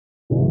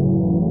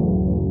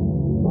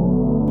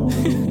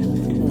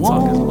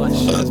much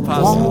shit as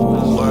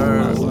possible.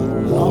 Word.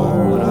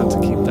 I have to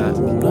keep that.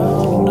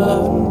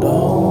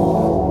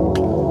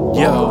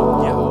 Yo,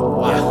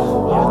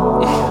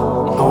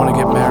 wow. I wanna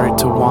get married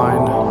to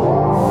wine.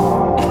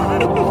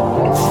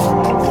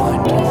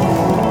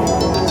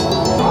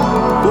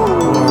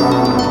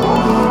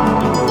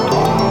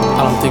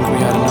 I don't think we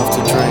had enough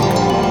to drink.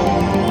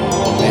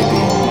 Or maybe.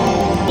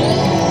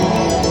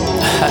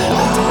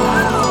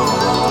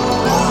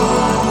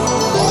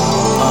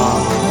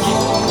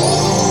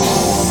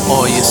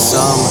 Oh, you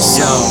summer.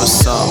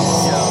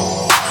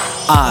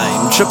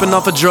 I'm tripping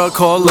off a drug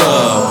called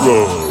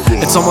love.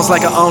 It's almost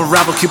like an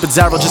unraveled Cupid's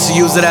arrow just to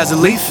use it as a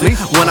leaf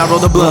when I roll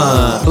the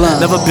blunt.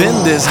 Never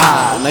been this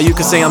high. Now you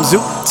can say I'm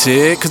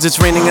zooted, cause it's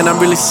raining and I'm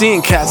really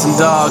seeing cats and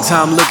dogs.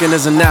 How I'm looking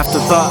is an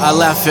afterthought, I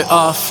laugh it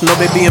off. No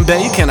baby in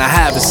bed, you cannot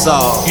have it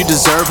all. You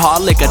deserve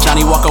hard liquor,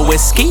 Johnny Walker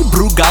whiskey,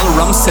 Brugal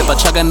rum sipper.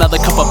 Chug another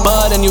cup of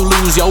bud and you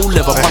lose your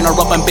liver. Partner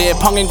up in bed,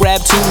 pong and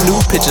grab 2 new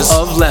pitchers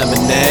of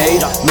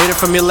lemonade. Made it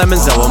from your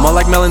lemons, oh, more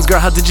like melons, girl,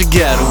 how did you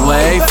get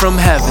away from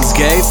heaven's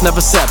gates?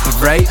 Never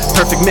separate,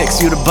 perfect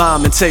mix, you the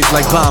bomb, it tastes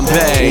like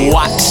Bombay.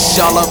 Watch,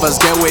 all of us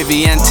get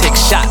wavy and take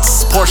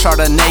shots. Pour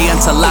Chardonnay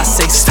until I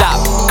say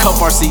stop. Cup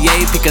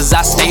RCA because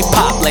I stay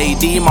pop.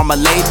 Lady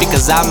Marmalade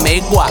because I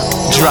make guac.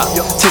 Drop,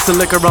 taste the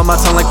liquor on my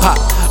tongue like pop.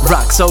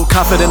 Rock, so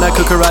confident I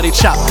could karate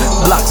chop.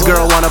 Blocks,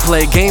 girl wanna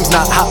play games,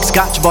 not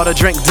hopscotch. Bought a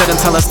drink, didn't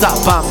tell her stop,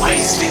 I'm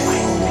wasted.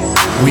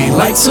 We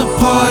like to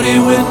party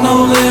with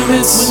no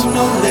limits.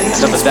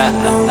 Enough of that.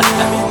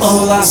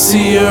 All I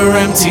see are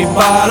empty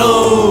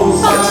bottles.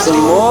 Get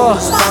some more.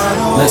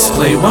 Let's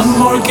play one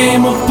more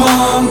game of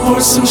pong. Pour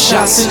some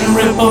shots and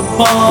rip a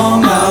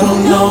bong. I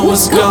don't know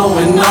what's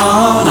going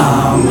on.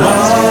 I'm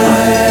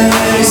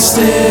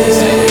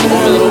wasted.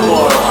 A little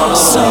more.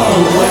 So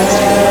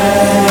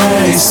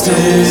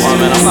wasted. Oh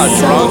man, I'm not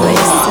drunk.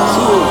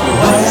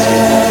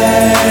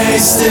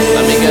 Wasted.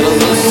 Let me get a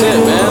little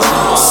sip, man.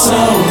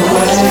 So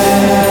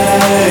wasted.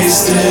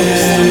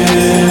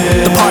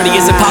 The party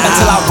isn't poppin'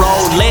 till I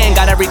roll in.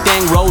 Got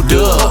everything rolled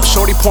up.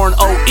 Shorty pouring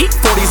OE,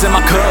 40s in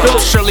my cup.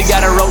 Surely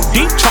got a roll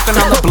deep, choking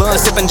on the blunt.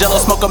 Sipping jello,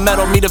 smoke a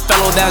metal, meet a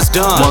fellow that's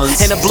done.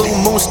 In a blue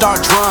moon,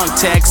 start drunk,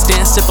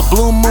 texting. Sip a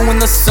blue moon when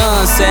the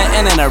sun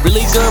setting. In a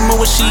really good mood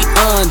when she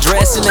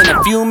undressing. In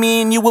a few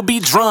me and you will be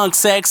drunk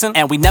sexing.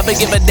 And we never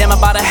give a damn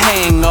about a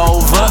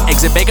hangover.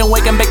 Exit bacon,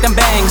 wake and bake them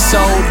bang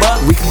sober.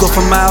 We could go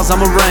for miles,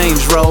 I'm a Range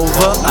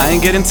Rover. I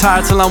ain't getting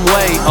tired till I'm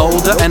way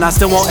older. And I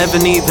still won't ever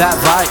need that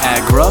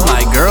Viagra.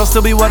 My girl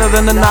still be wetter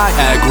than the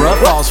Niagara.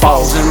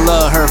 Falls in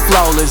love, her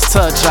flawless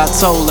touch. I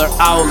told her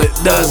all it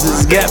does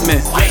is get me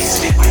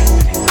wasted.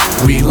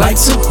 We like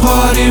to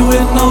party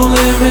with no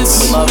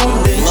limits.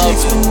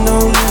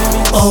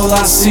 All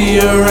I see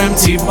are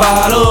empty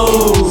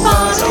bottles.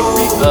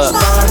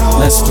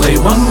 Let's play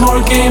one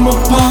more game of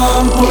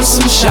pong. Pour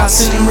some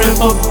shots and rip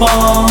a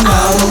bong.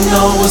 I don't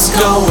know what's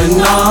going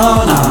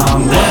on.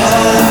 I'm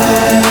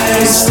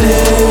wasted.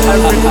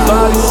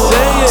 Everybody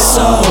say it.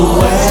 So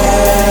wasted.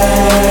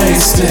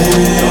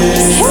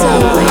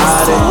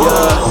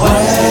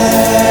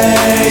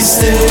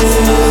 Wasted.